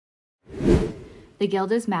The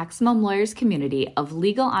Guild is Maximum Lawyers' community of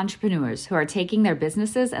legal entrepreneurs who are taking their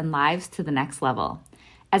businesses and lives to the next level.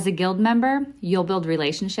 As a Guild member, you'll build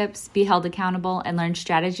relationships, be held accountable, and learn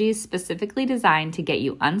strategies specifically designed to get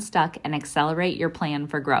you unstuck and accelerate your plan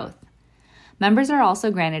for growth. Members are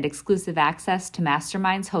also granted exclusive access to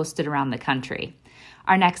masterminds hosted around the country.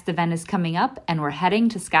 Our next event is coming up, and we're heading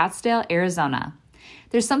to Scottsdale, Arizona.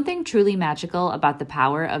 There's something truly magical about the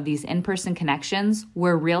power of these in-person connections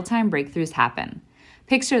where real-time breakthroughs happen.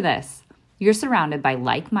 Picture this. You're surrounded by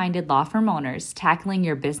like-minded law firm owners tackling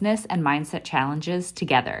your business and mindset challenges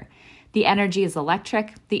together. The energy is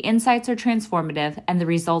electric, the insights are transformative, and the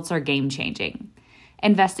results are game-changing.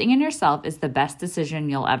 Investing in yourself is the best decision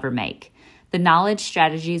you'll ever make. The knowledge,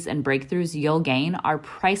 strategies, and breakthroughs you'll gain are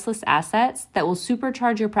priceless assets that will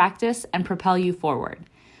supercharge your practice and propel you forward.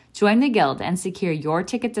 Join the Guild and secure your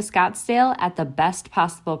ticket to Scottsdale at the best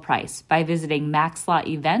possible price by visiting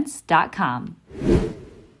maxlawevents.com.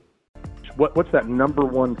 What's that number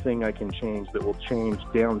one thing I can change that will change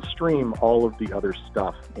downstream all of the other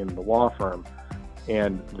stuff in the law firm?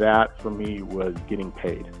 And that for me was getting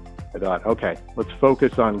paid. I thought, okay, let's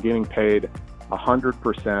focus on getting paid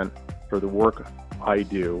 100% for the work I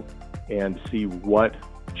do and see what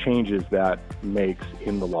changes that makes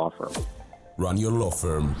in the law firm. Run your law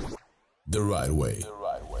firm the right way.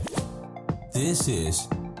 This is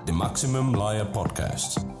the Maximum Lawyer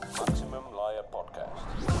Podcast.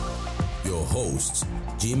 Your hosts,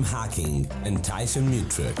 Jim Hacking and Tyson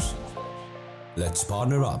Mutrux. Let's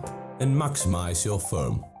partner up and maximize your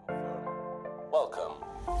firm. Welcome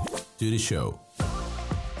to the show.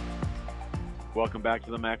 Welcome back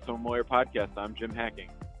to the Maximum Lawyer Podcast. I'm Jim Hacking.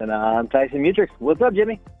 And I'm Tyson Mutrux. What's up,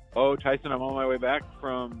 Jimmy? Oh, Tyson, I'm on my way back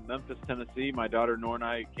from Memphis, Tennessee. My daughter Nora and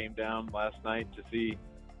I came down last night to see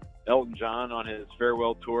Elton John on his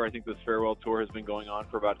farewell tour. I think this farewell tour has been going on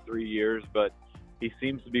for about 3 years, but he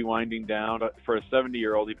seems to be winding down. For a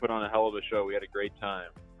 70-year-old, he put on a hell of a show. We had a great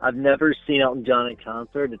time. I've never seen Elton John in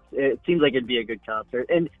concert. It seems like it'd be a good concert.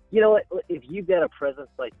 And you know what? If you've got a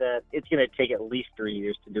presence like that, it's going to take at least 3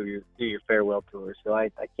 years to do your farewell tour. So I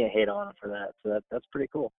can't hate on him for that. So that's pretty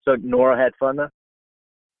cool. So Nora had fun, though?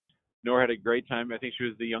 Nora had a great time. I think she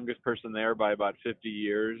was the youngest person there by about 50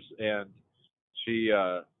 years, and she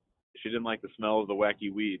didn't like the smell of the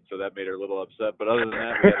wacky weed, so that made her a little upset. But other than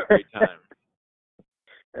that, we had a great time.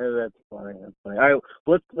 That's funny. All right,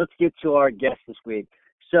 let's get to our guest this week.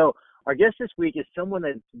 So our guest this week is someone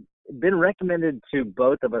that's been recommended to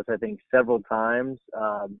both of us, I think, several times.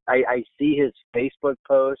 I see his Facebook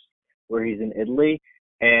post where he's in Italy,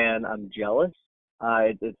 and I'm jealous.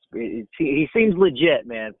 He seems legit,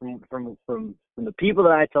 man. From the people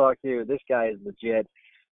that I talk to, this guy is legit.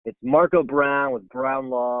 It's Marco Brown with Brown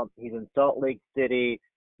Law. He's in Salt Lake City.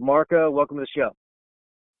 Marco, welcome to the show.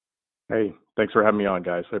 Hey, thanks for having me on,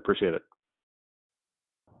 guys. I appreciate it.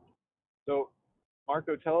 So,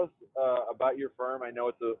 Marco, tell us about your firm. I know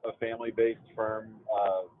it's a family-based firm.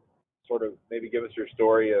 Sort of maybe give us your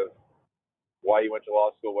story of why you went to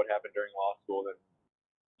law school, what happened during law school, and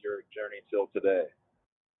your journey till today.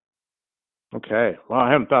 Okay. Well,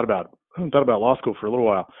 I haven't thought about law school for a little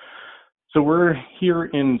while. So we're here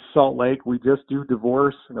in Salt Lake. We just do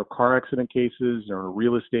divorce, car accident cases or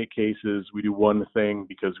real estate cases. We do one thing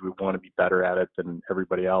because we want to be better at it than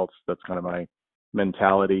everybody else. That's kind of my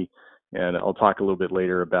mentality. And I'll talk a little bit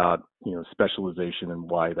later about, specialization and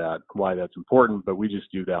why that's important, but we just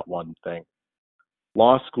do that one thing.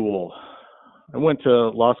 Law school. I went to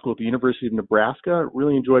law school at the University of Nebraska.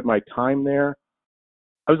 Really enjoyed my time there.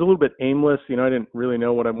 I was a little bit aimless. I didn't really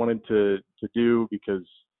know what I wanted to do because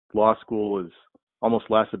law school is almost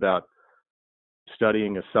less about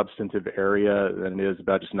studying a substantive area than it is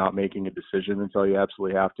about just not making a decision until you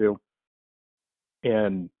absolutely have to.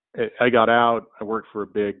 And I got out. I worked for a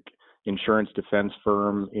big insurance defense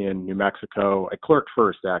firm in New Mexico. I clerked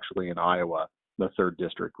first, actually, in Iowa, the 3rd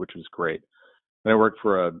district, which was great. Then I worked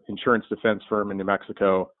for an insurance defense firm in New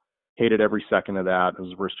Mexico. Hated every second of that. It was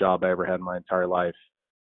the worst job I ever had in my entire life.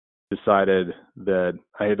 Decided that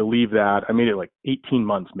I had to leave that. I made it like 18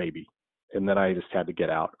 months maybe, and then I just had to get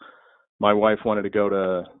out. My wife wanted to go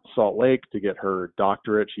to Salt Lake to get her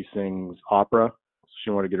doctorate. She sings opera. She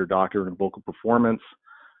wanted to get her doctorate in vocal performance.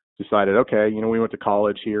 Decided, okay, we went to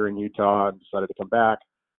college here in Utah and decided to come back.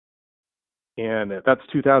 And that's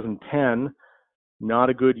 2010.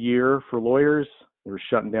 Not a good year for lawyers. They were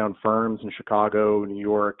shutting down firms in Chicago, New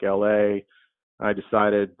York, LA. I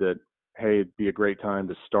decided that, hey, it'd be a great time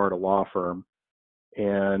to start a law firm,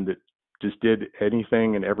 and just did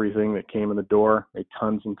anything and everything that came in the door. Made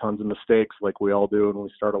tons and tons of mistakes like we all do when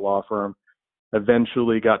we start a law firm.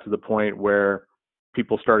 Eventually got to the point where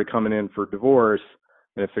people started coming in for divorce,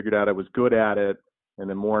 and I figured out I was good at it. And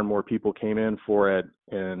then more and more people came in for it.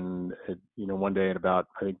 And, one day in about,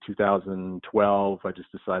 I think 2012, I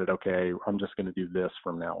just decided, okay, I'm just going to do this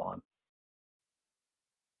from now on.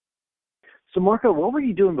 So Marco, what were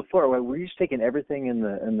you doing before? Were you just taking everything in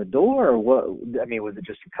the door, or what? I mean, was it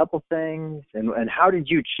just a couple things? And how did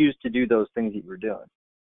you choose to do those things that you were doing?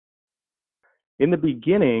 In the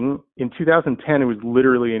beginning, in 2010, it was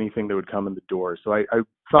literally anything that would come in the door. So I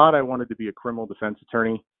thought I wanted to be a criminal defense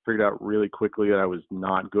attorney. Figured out really quickly that I was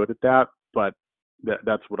not good at that, but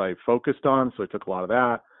that's what I focused on. So I took a lot of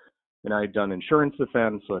that. And I had done insurance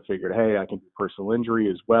defense, so I figured, hey, I can do personal injury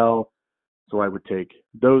as well. So I would take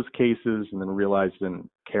those cases and then realized I didn't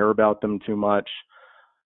care about them too much.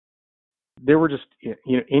 There were just,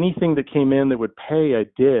 anything that came in that would pay, I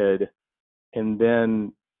did. And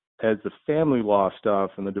then as the family law stuff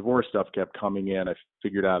and the divorce stuff kept coming in, I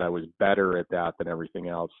figured out I was better at that than everything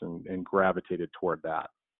else and gravitated toward that.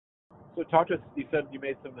 So talk to us, you said you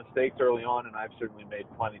made some mistakes early on, and I've certainly made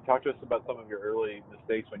plenty. Talk to us about some of your early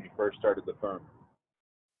mistakes when you first started the firm.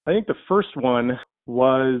 I think the first one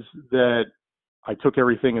was that I took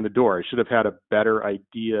everything in the door. I should have had a better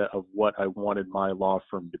idea of what I wanted my law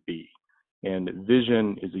firm to be. And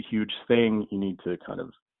vision is a huge thing. You need to kind of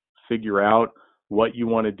figure out what you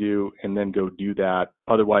want to do and then go do that.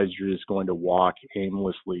 Otherwise, you're just going to walk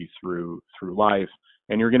aimlessly through life,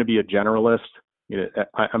 and you're going to be a generalist.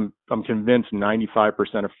 I'm convinced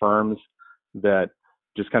 95% of firms that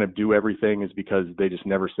just kind of do everything is because they just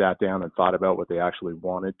never sat down and thought about what they actually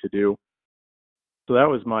wanted to do. So that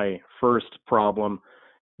was my first problem.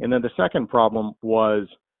 And then the second problem was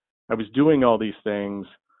I was doing all these things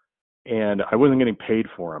and I wasn't getting paid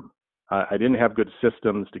for them. I didn't have good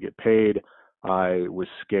systems to get paid. I was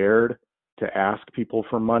scared to ask people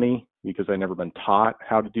for money because I'd never been taught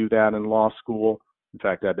how to do that in law school. In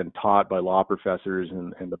fact, I'd been taught by law professors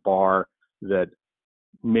and the bar that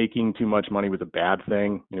making too much money was a bad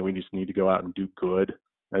thing. We just need to go out and do good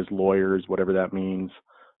as lawyers, whatever that means.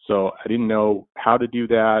 So I didn't know how to do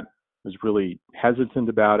that. I was really hesitant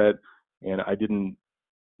about it, and I didn't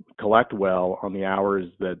collect well on the hours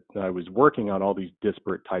that I was working on all these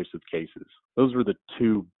disparate types of cases. Those were the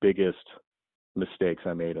two biggest mistakes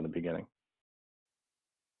I made in the beginning.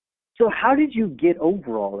 So how did you get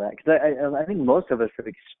over all that? Because I think most of us have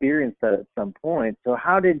experienced that at some point. So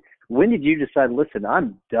when did you decide, listen,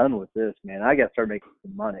 I'm done with this, man. I got to start making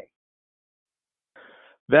some money?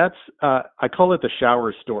 That's, I call it the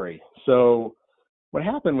shower story. So what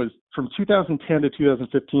happened was from 2010 to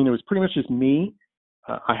 2015, it was pretty much just me.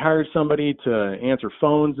 I hired somebody to answer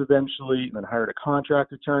phones eventually, and then hired a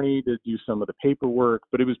contract attorney to do some of the paperwork.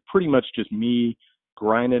 But it was pretty much just me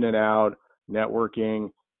grinding it out, networking,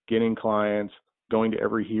 getting clients, going to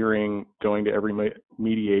every hearing, going to every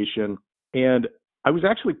mediation. And I was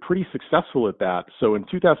actually pretty successful at that. So in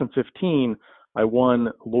 2015, I won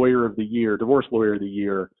Lawyer of the Year, Divorce Lawyer of the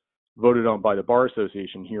Year, voted on by the Bar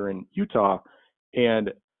Association here in Utah.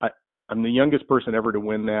 And I'm the youngest person ever to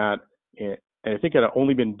win that. And I think I'd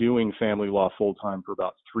only been doing family law full-time for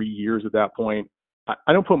about 3 years at that point.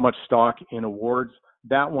 I don't put much stock in awards.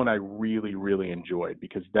 That one I really, really enjoyed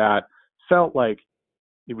because that felt like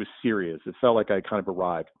it was serious. It felt like I kind of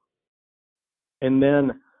arrived. And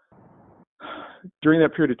then during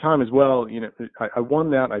that period of time as well, I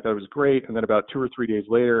won that. I thought it was great. And then about 2 or 3 days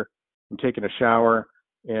later, I'm taking a shower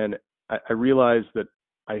and I realized that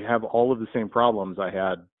I have all of the same problems I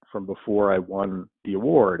had from before I won the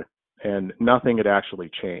award, and nothing had actually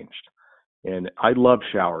changed. And I love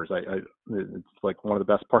showers. It's like one of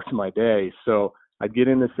the best parts of my day. So I'd get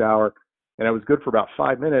in the shower and I was good for about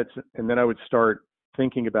 5 minutes. And then I would start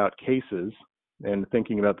thinking about cases and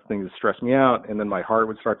thinking about the things that stressed me out. And then my heart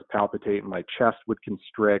would start to palpitate and my chest would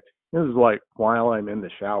constrict. This is like while I'm in the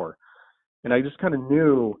shower. And I just kind of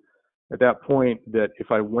knew at that point that if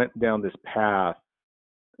I went down this path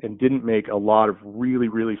and didn't make a lot of really,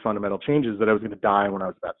 really fundamental changes, that I was going to die when I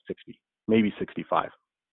was about 60, maybe 65.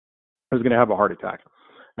 I was going to have a heart attack.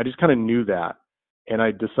 I just kind of knew that. And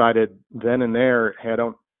I decided then and there, hey, I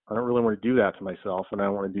don't really want to do that to myself, and I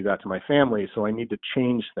don't want to do that to my family. So I need to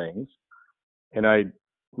change things. And I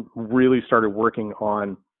really started working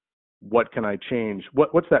on what can I change?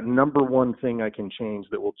 What's that number one thing I can change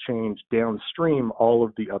that will change downstream all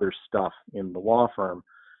of the other stuff in the law firm?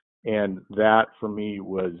 And that for me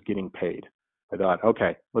was getting paid. I thought,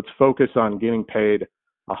 okay, let's focus on getting paid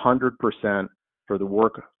 100% for the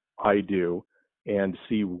work I do and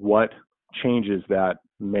see what changes that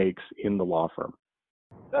makes in the law firm.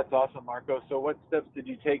 That's awesome, Marco. So what steps did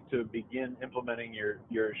you take to begin implementing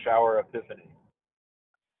your shower epiphany?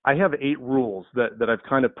 I have 8 rules that I've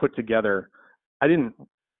kind of put together. I didn't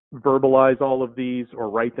verbalize all of these or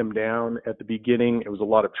write them down at the beginning. It was a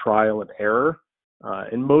lot of trial and error.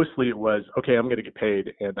 And mostly it was, okay, I'm going to get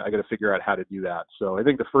paid and I got to figure out how to do that. So I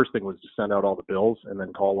think the first thing was to send out all the bills and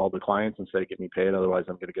then call all the clients and say, get me paid. Otherwise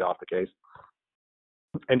I'm going to get off the case.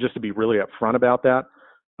 And just to be really upfront about that.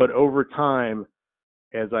 But over time,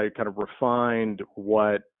 as I kind of refined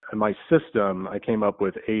what my system, I came up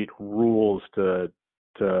with 8 rules to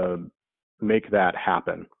make that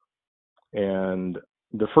happen. And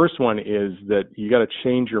the first one is that you got to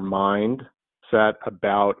change your mindset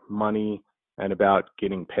about money and about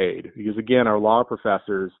getting paid. Because again, our law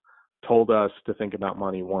professors told us to think about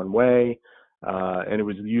money one way, and it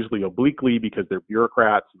was usually obliquely because they're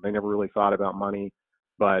bureaucrats and they never really thought about money.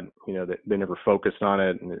 But they never focused on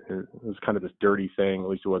it, and it was kind of this dirty thing. At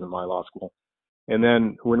least it wasn't my law school. And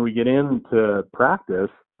then when we get into practice,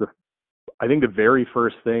 I think the very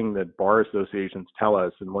first thing that bar associations tell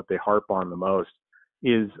us and what they harp on the most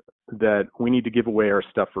is that we need to give away our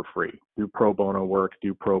stuff for free. Do pro bono work.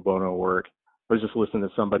 I was just listening to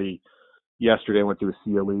somebody yesterday. I went to a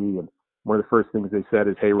CLE, and one of the first things they said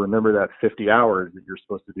is, hey, remember that 50 hours that you're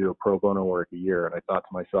supposed to do a pro bono work a year. And I thought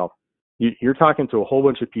to myself, you're talking to a whole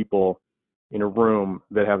bunch of people in a room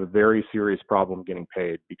that have a very serious problem getting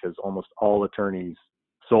paid, because almost all attorneys,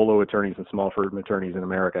 solo attorneys and small firm attorneys in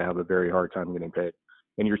America have a very hard time getting paid.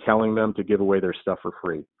 And you're telling them to give away their stuff for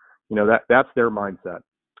free. That's their mindset.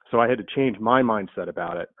 So I had to change my mindset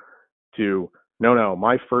about it to, no,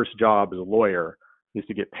 my first job as a lawyer is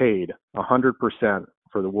to get paid 100%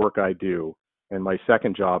 for the work I do. And my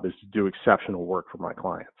second job is to do exceptional work for my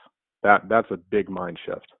clients. That's a big mind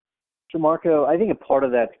shift. So Marco, I think a part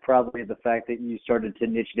of that's probably the fact that you started to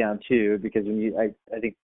niche down too, because I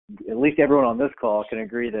think at least everyone on this call can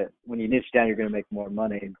agree that when you niche down, you're going to make more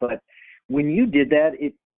money. But when you did that,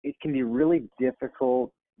 it can be really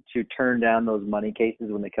difficult to turn down those money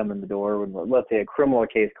cases when they come in the door. When, let's say, a criminal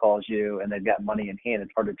case calls you and they've got money in hand,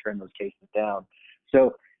 it's hard to turn those cases down.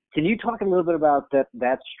 So can you talk a little bit about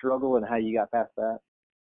that struggle and how you got past that?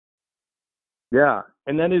 Yeah,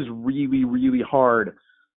 and that is really, really hard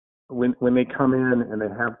when they come in and they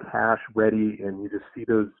have cash ready and you just see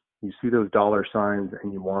those dollar signs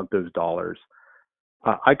and you want those dollars.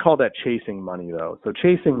 I call that chasing money, though. So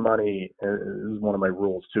chasing money is one of my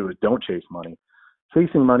rules too, is don't chase money.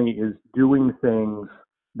 Chasing money is doing things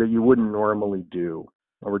that you wouldn't normally do,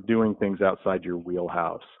 or doing things outside your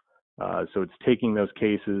wheelhouse. So it's taking those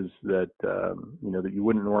cases that that you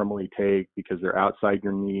wouldn't normally take because they're outside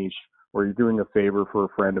your niche, or you're doing a favor for a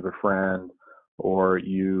friend of a friend, or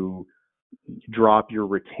you drop your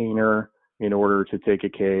retainer in order to take a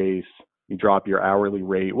case, you drop your hourly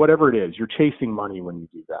rate, whatever it is, you're chasing money when you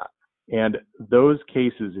do that. And those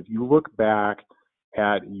cases, if you look back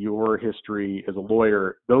at your history as a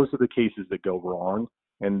lawyer, those are the cases that go wrong.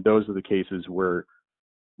 And those are the cases where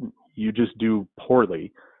you just do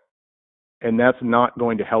poorly. And that's not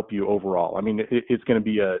going to help you overall. I mean, it's going to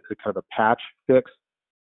be a kind of a patch fix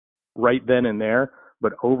right then and there.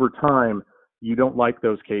 But over time, you don't like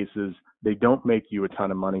those cases. They don't make you a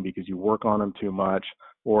ton of money because you work on them too much,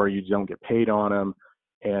 or you don't get paid on them.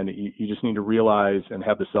 And you just need to realize and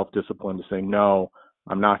have the self-discipline to say, no,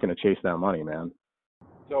 I'm not going to chase that money, man.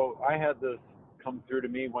 So I had this come through to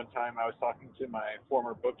me one time. I was talking to my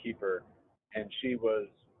former bookkeeper, and she was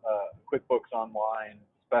a QuickBooks Online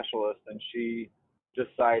specialist, and she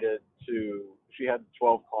had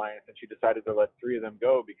 12 clients, and she decided to let 3 of them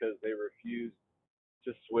go because they refused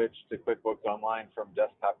to switch to QuickBooks Online from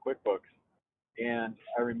desktop QuickBooks. And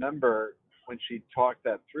I remember when she talked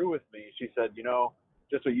that through with me, she said,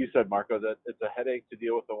 just what you said, Marco, that it's a headache to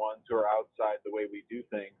deal with the ones who are outside the way we do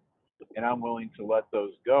things, and I'm willing to let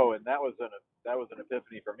those go. And that was an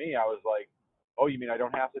epiphany for me. I was like, oh, you mean I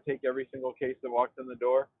don't have to take every single case that walks in the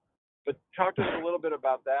door? But talk to us a little bit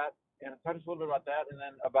about that, and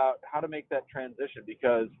then about how to make that transition,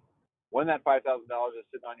 because when that $5,000 is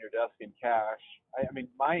sitting on your desk in cash, I mean,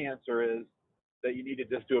 my answer is that you need to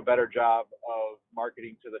just do a better job of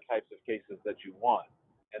marketing to the types of cases that you want,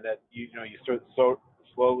 and that you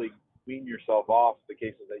slowly wean yourself off the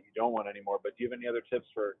cases that you don't want anymore. But do you have any other tips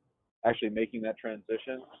for actually making that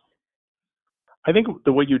transition? I think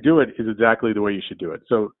the way you do it is exactly the way you should do it.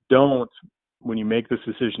 So don't, when you make this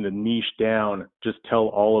decision to niche down, just tell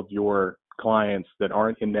all of your clients that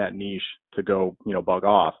aren't in that niche to go, bug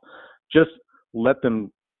off. Just let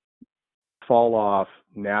them fall off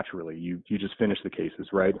naturally. You just finish the cases,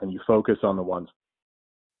 right? And you focus on the ones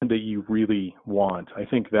that you really want. I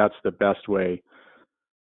think that's the best way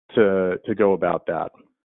to go about that.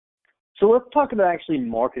 So let's talk about actually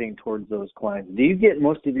marketing towards those clients. Do you get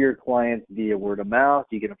most of your clients via word of mouth?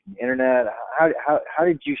 Do you get them from the internet? How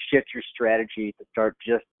did you shift your strategy to start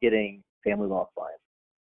just getting family law clients?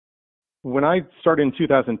 When I started in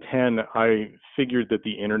 2010, I figured that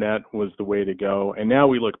the internet was the way to go. And now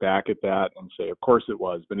we look back at that and say, of course it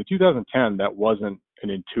was. But in 2010, that wasn't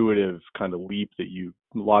an intuitive kind of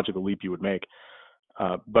logical leap you would make.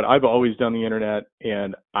 But I've always done the internet,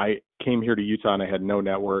 and I came here to Utah and I had no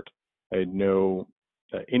network. I had no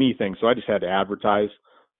anything. So I just had to advertise.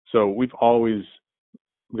 So we've always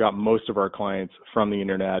got most of our clients from the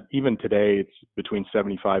internet. Even today, it's between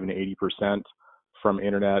 75 and 80% from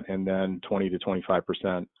internet, and then 20 to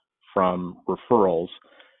 25% from referrals.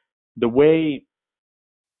 The way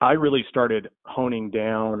I really started honing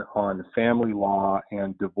down on family law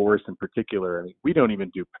and divorce in particular, I mean, we don't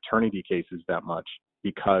even do paternity cases that much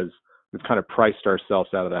because we've kind of priced ourselves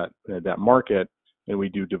out of that market, and we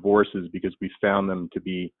do divorces because we found them to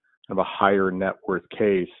be kind of a higher net worth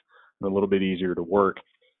case and a little bit easier to work.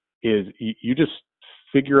 Is you just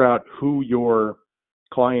figure out who your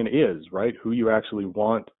client is, right? Who you actually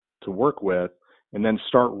want to work with, and then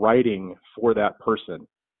start writing for that person,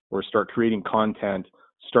 or start creating content,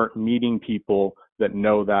 start meeting people that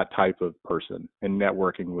know that type of person and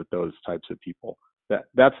networking with those types of people.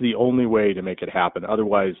 That's the only way to make it happen.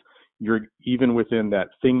 Otherwise, you're even within that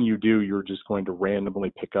thing you do, you're just going to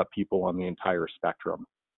randomly pick up people on the entire spectrum.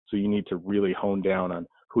 So you need to really hone down on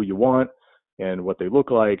who you want and what they look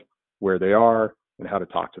like, where they are, and how to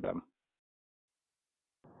talk to them.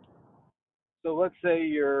 So let's say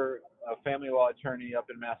you're a family law attorney up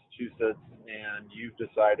in Massachusetts, and you've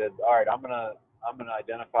decided, all right, I'm gonna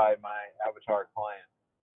identify my avatar client.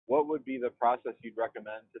 What would be the process you'd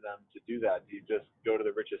recommend to them to do that? Do you just go to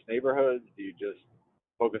the richest neighborhoods? Do you just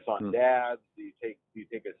focus on dads? Do you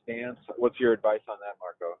take a stance? What's your advice on that,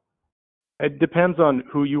 Marco? It depends on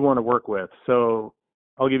who you want to work with. So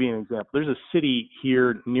I'll give you an example. There's a city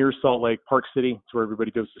here near Salt Lake, Park City. It's where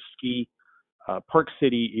everybody goes to ski. Park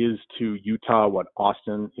City is to Utah what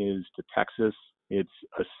Austin is to Texas. It's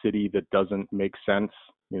a city that doesn't make sense.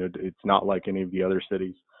 It's not like any of the other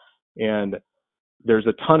cities. And there's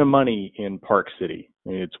a ton of money in Park City.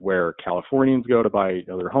 It's where Californians go to buy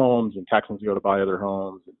other homes and Texans go to buy other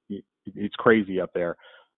homes. It's crazy up there.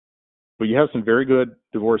 But you have some very good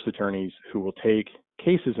divorce attorneys who will take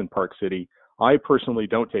cases in Park City. I personally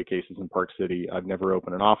don't take cases in Park City. I've never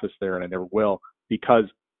opened an office there, and I never will, because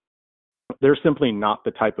they're simply not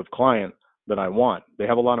the type of client that I want. They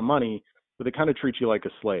have a lot of money, but they kind of treat you like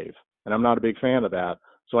a slave. And I'm not a big fan of that.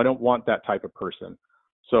 So I don't want that type of person.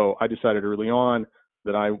 So I decided early on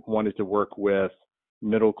that I wanted to work with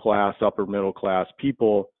middle class, upper middle class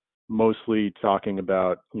people, mostly talking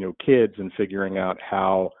about, kids and figuring out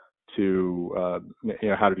how to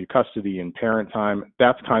do custody and parent time.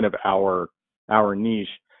 That's kind of our niche.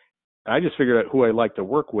 I just figured out who I like to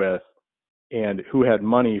work with and who had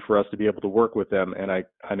money for us to be able to work with them, and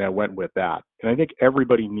I went with that. And I think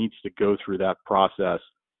everybody needs to go through that process,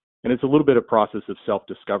 and it's a little bit of process of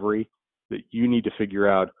self-discovery that you need to figure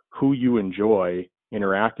out who you enjoy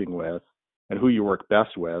interacting with and who you work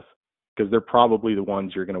best with, because they're probably the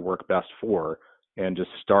ones you're going to work best for, and just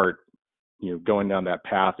start, going down that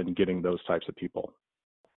path and getting those types of people.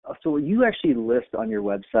 So you actually list on your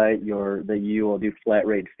website that you will do flat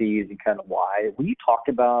rate fees and kind of why. When you talked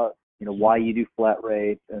about why you do flat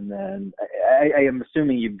rates, and then I am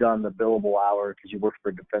assuming you've done the billable hour because you work for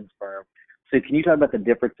a defense firm. So can you talk about the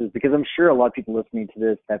differences? Because I'm sure a lot of people listening to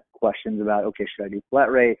this have questions about, okay, should I do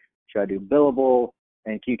flat rate? Should I do billable?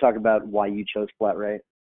 And can you talk about why you chose flat rate?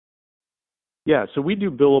 Yeah, so we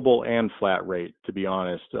do billable and flat rate, to be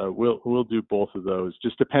honest. We'll do both of those,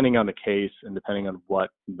 just depending on the case and depending on what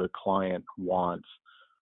the client wants.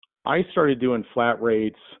 I started doing flat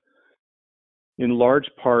rates in large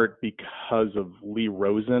part because of Lee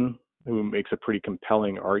Rosen, who makes a pretty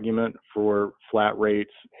compelling argument for flat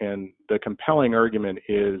rates. And the compelling argument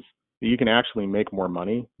is that you can actually make more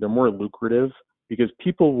money. They're more lucrative because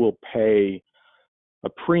people will pay a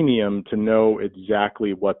premium to know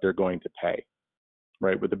exactly what they're going to pay,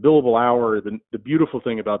 right? With the billable hour, the beautiful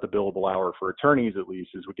thing about the billable hour for attorneys, at least,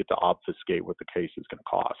 is we get to obfuscate what the case is going to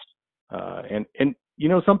cost. And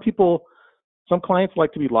some clients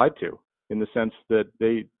like to be lied to, in the sense that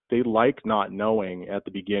they like not knowing at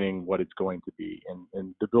the beginning what it's going to be,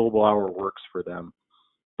 and the billable hour works for them.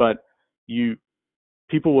 But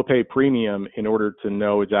people will pay premium in order to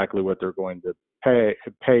know exactly what they're going to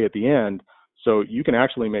pay at the end. So you can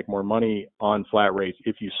actually make more money on flat rates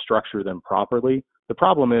if you structure them properly. The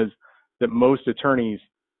problem is that most attorneys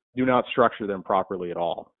do not structure them properly at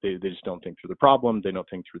all. They just don't think through the problem. They don't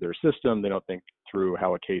think through their system. They don't think through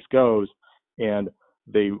how a case goes. And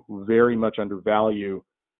they very much undervalue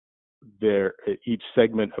each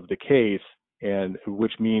segment of the case, and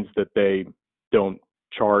which means that they don't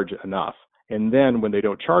charge enough. And then when they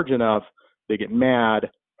don't charge enough, they get mad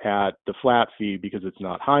at the flat fee because it's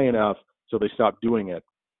not high enough, so they stop doing it.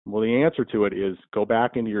 Well, the answer to it is go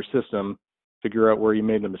back into your system, figure out where you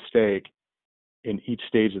made the mistake in each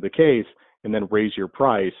stage of the case, and then raise your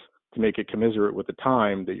price to make it commensurate with the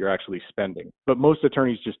time that you're actually spending. But most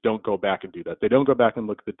attorneys just don't go back and do that. They don't go back and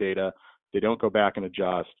look at the data. They don't go back and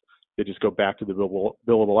adjust. They just go back to the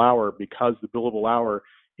billable hour, because the billable hour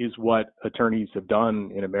is what attorneys have done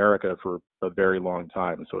in America for a very long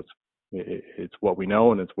time. So it's what we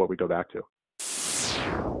know, and it's what we go back to.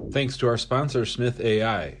 Thanks to our sponsor, Smith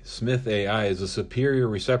AI. Smith AI is a superior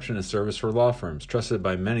receptionist service for law firms, trusted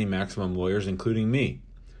by many maximum lawyers, including me.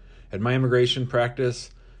 At my immigration practice,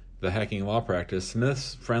 the Hacking Law Practice,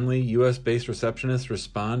 Smith's friendly U.S.-based receptionists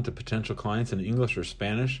respond to potential clients in English or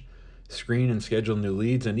Spanish, screen and schedule new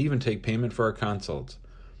leads, and even take payment for our consults.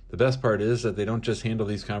 The best part is that they don't just handle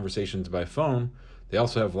these conversations by phone, they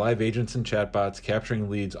also have live agents and chatbots capturing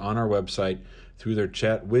leads on our website through their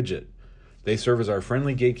chat widget. They serve as our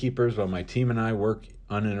friendly gatekeepers while my team and I work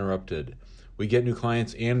uninterrupted. We get new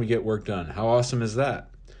clients and we get work done. How awesome is that?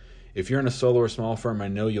 If you're in a solo or small firm, I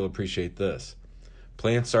know you'll appreciate this.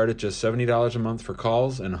 Plans start at just $70 a month for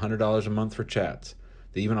calls and $100 a month for chats.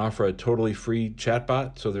 They even offer a totally free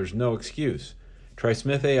chatbot, so there's no excuse. Try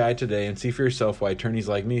Smith AI today and see for yourself why attorneys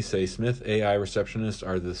like me say Smith AI receptionists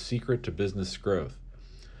are the secret to business growth.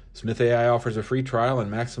 Smith AI offers a free trial,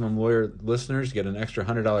 and Maximum Lawyer listeners get an extra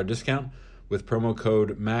 $100 discount with promo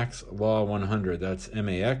code MAXLAW100. That's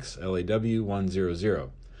MAXLAW100.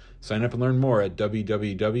 Sign up and learn more at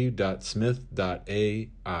www.smith.ai.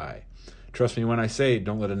 Trust me when I say,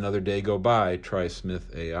 don't let another day go by. Try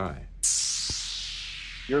Smith AI.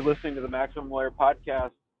 You're listening to the Maximum Lawyer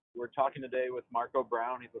Podcast. We're talking today with Marco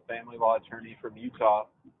Brown. He's a family law attorney from Utah.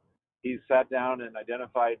 He's sat down and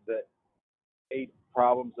identified the 8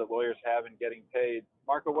 problems that lawyers have in getting paid.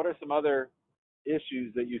 Marco, what are some other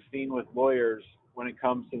issues that you've seen with lawyers when it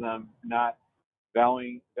comes to them not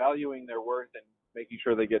valuing their worth and making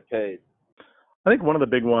sure they get paid? I think one of the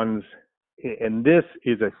big ones, and this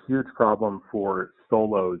is a huge problem for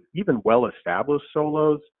solos, even well-established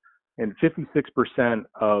solos, and 56%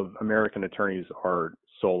 of American attorneys are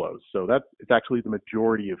solos. So it's actually the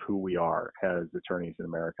majority of who we are as attorneys in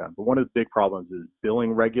America. But one of the big problems is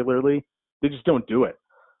billing regularly. They just don't do it.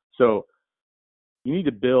 So you need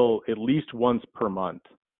to bill at least once per month,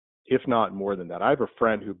 if not more than that. I have a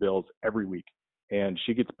friend who bills every week, and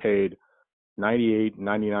she gets paid 98,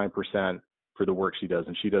 99% for the work she does,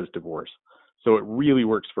 and she does divorce. So it really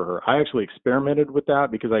works for her. I actually experimented with that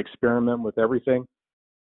because I experiment with everything.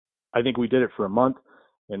 I think we did it for a month,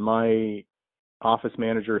 and my office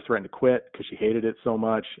manager threatened to quit because she hated it so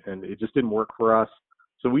much, and it just didn't work for us.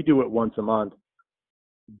 So we do it once a month,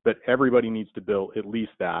 but everybody needs to bill at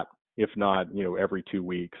least that, if not, every 2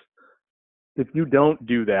 weeks. If you don't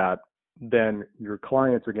do that, then your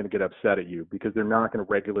clients are going to get upset at you because they're not going to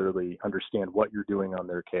regularly understand what you're doing on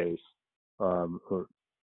their case, or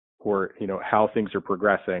how things are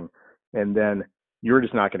progressing, and then you're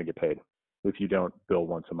just not going to get paid if you don't bill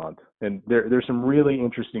once a month. And there's some really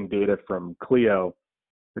interesting data from Clio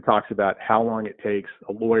that talks about how long it takes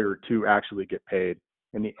a lawyer to actually get paid,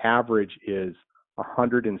 and the average is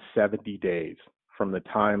 170 days from the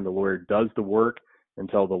time the lawyer does the work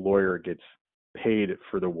until the lawyer gets paid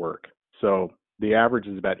for the work. So the average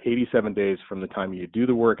is about 87 days from the time you do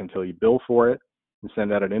the work until you bill for it and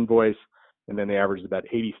send out an invoice, and then the average is about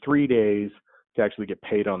 83 days to actually get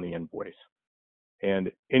paid on the invoice.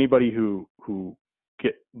 And anybody who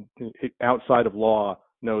get outside of law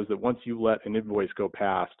knows that once you let an invoice go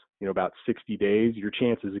past, about 60 days, your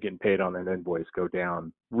chances of getting paid on an invoice go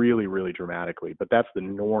down really, really dramatically. But that's the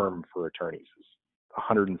norm for attorneys, is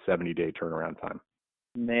 170-day turnaround time.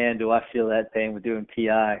 Man, do I feel that pain with doing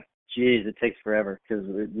PI. Jeez, it takes forever because,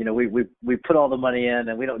 we put all the money in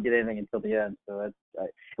and we don't get anything until the end. So and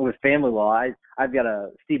with family law, I've got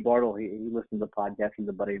Steve Bartle, he listens to the podcast, he's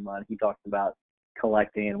a buddy of mine. He talks about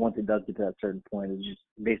collecting, and once it does get to that certain point, it's just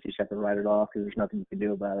basically just have to write it off because there's nothing you can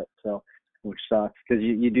do about it. So, which sucks because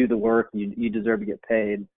you do the work, you deserve to get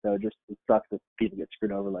paid. So it sucks that people get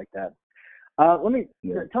screwed over like that.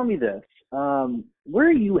 Tell me this. Where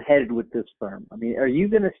are you headed with this firm? I mean, are you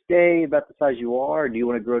going to stay about the size you are, or do you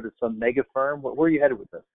want to grow to some mega firm? Where are you headed with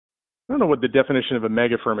this? don't know what the definition of a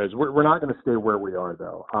mega firm is. We're not going to stay where we are,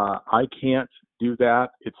 though. I can't do that.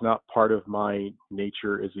 It's not part of my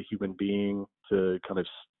nature as a human being to kind of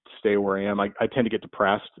stay where I am. I tend to get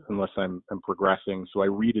depressed unless I'm progressing. So I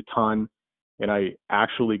read a ton, and I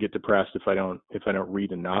actually get depressed if I don't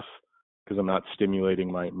read enough because I'm not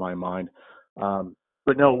stimulating my mind.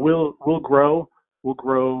 But no, we'll grow. We'll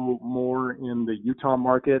grow more in the Utah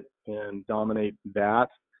market and dominate that.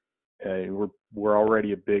 We're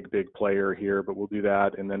already a big player here, but we'll do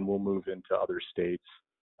that, and then we'll move into other states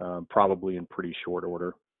probably in pretty short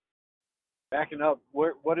order. Backing up,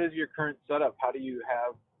 what is your current setup? How do you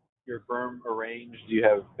have your firm arranged? Do you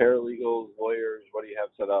have paralegals, lawyers? What do you have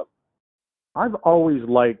set up? I've always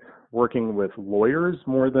liked working with lawyers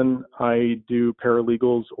more than I do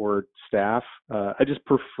paralegals or staff. I just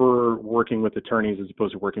prefer working with attorneys as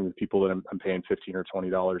opposed to working with people that I'm paying $15 or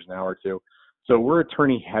 $20 an hour to. So we're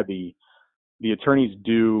attorney heavy. The attorneys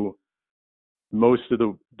do most of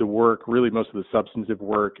the work, really most of the substantive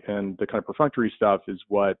work, and the kind of perfunctory stuff is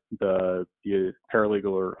what the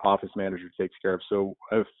paralegal or office manager takes care of. So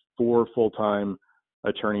I have 4 full-time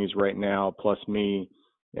attorneys right now, plus me,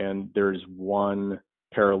 and there's 1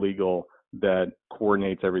 paralegal that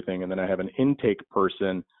coordinates everything. And then I have an intake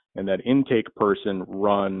person, and that intake person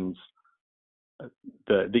runs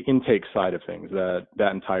the intake side of things, that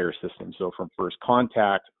entire system. So from first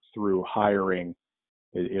contact through hiring,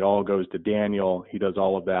 it all goes to Daniel. He does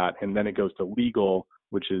all of that. And then it goes to legal,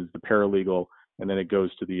 which is the paralegal. And then it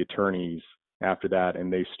goes to the attorneys after that,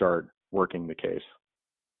 and they start working the case.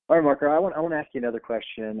 All right, Marco, I want to ask you another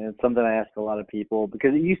question, and it's something I ask a lot of people,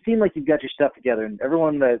 because you seem like you've got your stuff together, and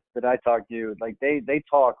everyone that I talk to, like they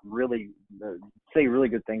talk really, say really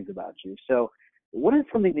good things about you. So what is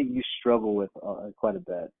something that you struggle with quite a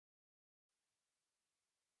bit?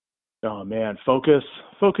 Oh man, focus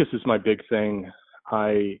is my big thing.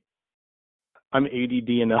 I'm ADD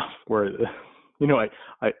enough where,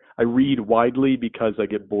 I read widely because I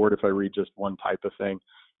get bored if I read just one type of thing.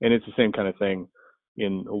 And it's the same kind of thing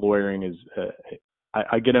in lawyering is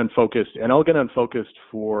I get unfocused, and I'll get unfocused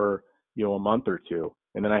for, a month or two.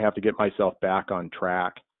 And then I have to get myself back on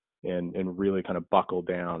track and really kind of buckle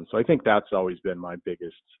down. So I think that's always been my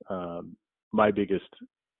biggest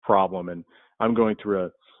problem. And I'm going through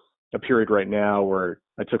a period right now where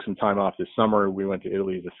I took some time off this summer. We went to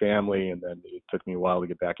Italy as a family, and then it took me a while to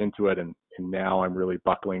get back into it. And now I'm really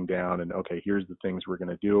buckling down and, okay, here's the things we're going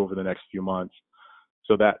to do over the next few months.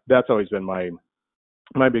 So that's always been my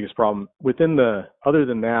biggest problem. Other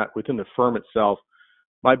than that, within the firm itself,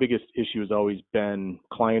 my biggest issue has always been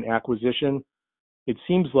client acquisition. It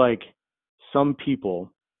seems like some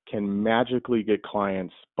people can magically get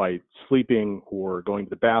clients by sleeping or going to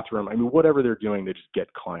the bathroom. I mean, whatever they're doing, they just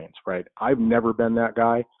get clients, right? I've never been that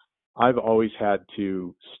guy. I've always had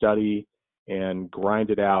to study and grind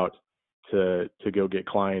it out to go get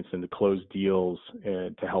clients and to close deals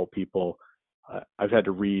and to help people. I've had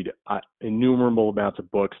to read innumerable amounts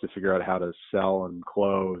of books to figure out how to sell and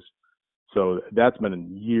close. So that's been a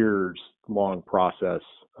years-long process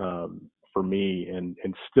for me, and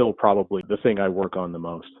still probably the thing I work on the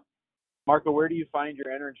most. Marco, where do you find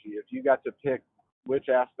your energy? If you got to pick which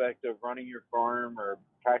aspect of running your firm or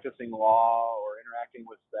practicing law or interacting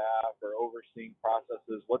with staff or overseeing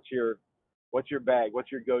processes, what's your bag?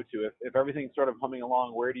 What's your go-to? If everything's sort of humming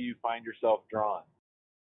along, where do you find yourself drawn?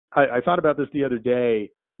 I thought about this the other day.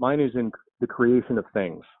 Mine is in the creation of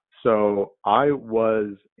things. So I was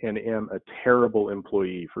and am a terrible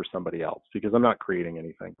employee for somebody else because I'm not creating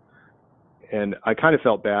anything. And I kind of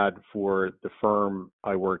felt bad for the firm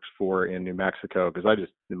I worked for in New Mexico because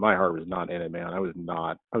my heart was not in it, man. I was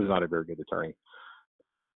not a very good attorney.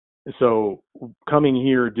 So coming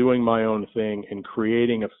here, doing my own thing and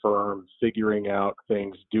creating a firm, figuring out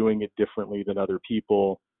things, doing it differently than other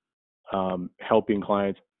people, helping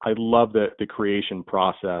clients. I love the creation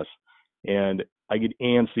process, and I get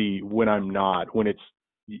antsy when I'm not. When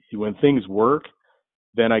things work,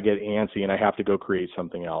 then I get antsy and I have to go create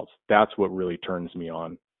something else. That's what really turns me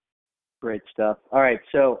on. Great stuff. All right,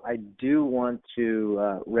 so I do want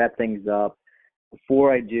to wrap things up.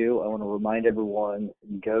 Before I do, I want to remind everyone,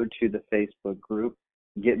 go to the Facebook group,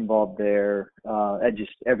 get involved there.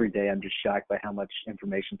 Every day I'm just shocked by how much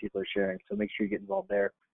information people are sharing, so make sure you get involved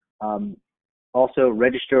there. Also,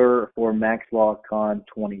 register for Max Law Con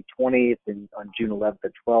 2020. It's on June 11th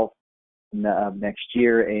and 12th next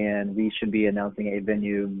year, and we should be announcing a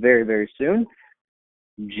venue very, very soon.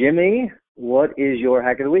 Jimmy, what is your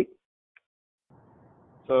hack of the week?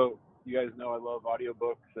 So you guys know I love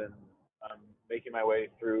audiobooks, and I'm making my way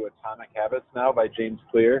through Atomic Habits now by James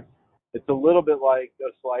Clear. It's a little bit like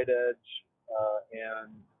A Slight Edge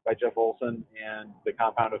and by Jeff Olson and The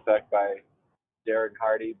Compound Effect by Darren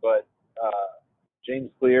Hardy. But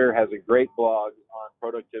James Clear has a great blog on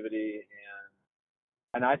productivity,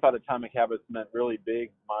 and I thought atomic habits meant really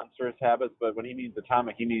big, monstrous habits, but when he means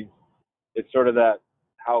atomic, he means it's sort of that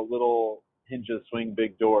how little hinges swing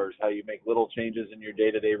big doors, how you make little changes in your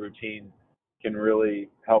day-to-day routine can really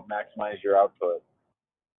help maximize your output.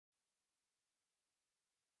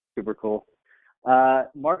 Super cool.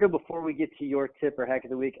 Marco, before we get to your tip or hack of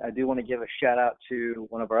the week, I do want to give a shout out to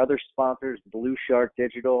one of our other sponsors, Blue Shark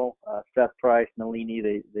Digital. Seth Price, Nalini,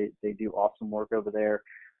 they do awesome work over there.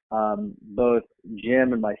 Both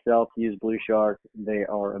Jim and myself use Blue Shark. They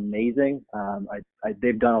are amazing.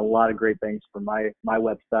 They've done a lot of great things for my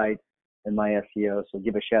website and my SEO, so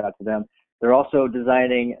give a shout out to them. They're also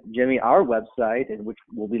designing, Jimmy, our website, which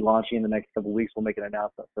we'll be launching in the next couple of weeks. We'll make an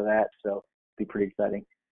announcement for that, so it'll be pretty exciting.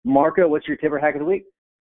 Marco, what's your tip or hack of the week?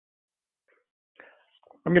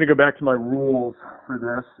 I'm going to go back to my rules for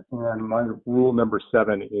this, and my rule number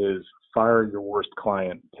 7 is fire your worst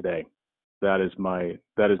client today. That is my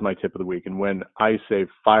tip of the week. And when I say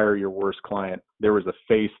fire your worst client, there was a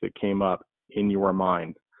face that came up in your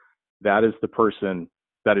mind. That is the person.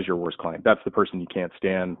 That is your worst client. That's the person you can't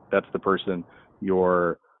stand. That's the person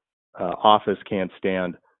your office can't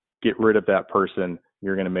stand. Get rid of that person.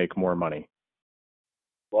 You're going to make more money.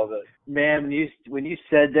 Love it, man. When you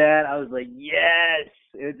said that, I was like, yes.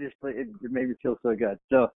 It made me feel so good.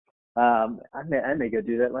 So I may go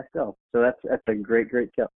do that myself. So that's a great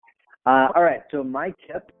tip. All right. So my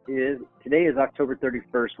tip is today is October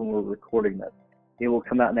 31st when we're recording this. It will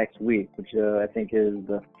come out next week, which I think is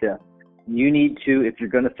the 5th. You need to, if you're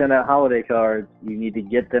going to send out holiday cards, you need to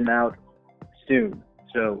get them out soon.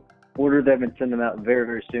 So order them and send them out very,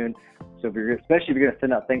 very soon. So especially if you're going to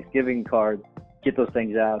send out Thanksgiving cards, get those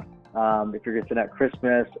things out. If you're going to send out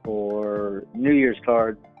Christmas or New Year's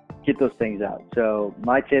cards, get those things out. So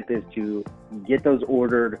my tip is to get those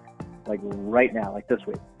ordered like right now, like this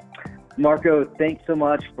week. Marco, thanks so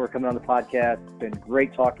much for coming on the podcast. It's been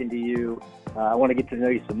great talking to you. I want to get to know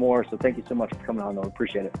you some more, so thank you so much for coming on, though.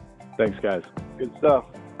 Appreciate it. Thanks, guys. Good stuff.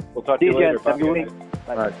 We'll talk to you later. Have a good week.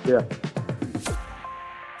 All right, yeah.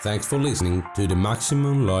 Thanks for listening to the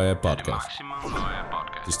Maximum Lawyer Podcast.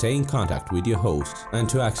 To stay in contact with your hosts and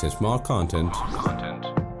to access more content,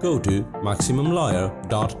 go to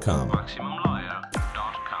MaximumLawyer.com.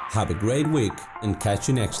 Have a great week and catch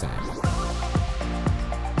you next time.